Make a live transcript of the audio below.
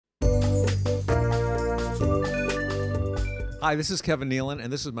Hi, this is Kevin Nealon,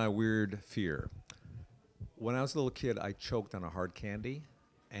 and this is my weird fear. When I was a little kid, I choked on a hard candy,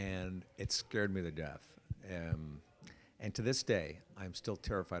 and it scared me to death. And to this day, I'm still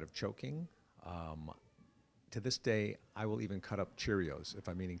terrified of choking. To this day, I will even cut up Cheerios. If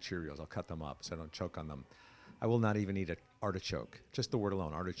I'm eating Cheerios, I'll cut them up so I don't choke on them. I will not even eat an artichoke. Just the word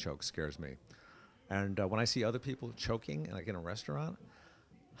alone, artichoke, scares me. And when I see other people choking, like in a restaurant,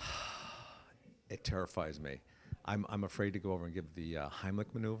 it terrifies me. I'm afraid to go over and give the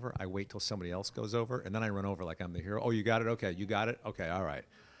Heimlich maneuver. I wait till somebody else goes over, and then I run over like I'm the hero. Oh, you got it? Okay, you got it? Okay, all right.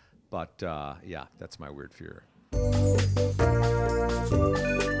 But yeah, that's my weird fear.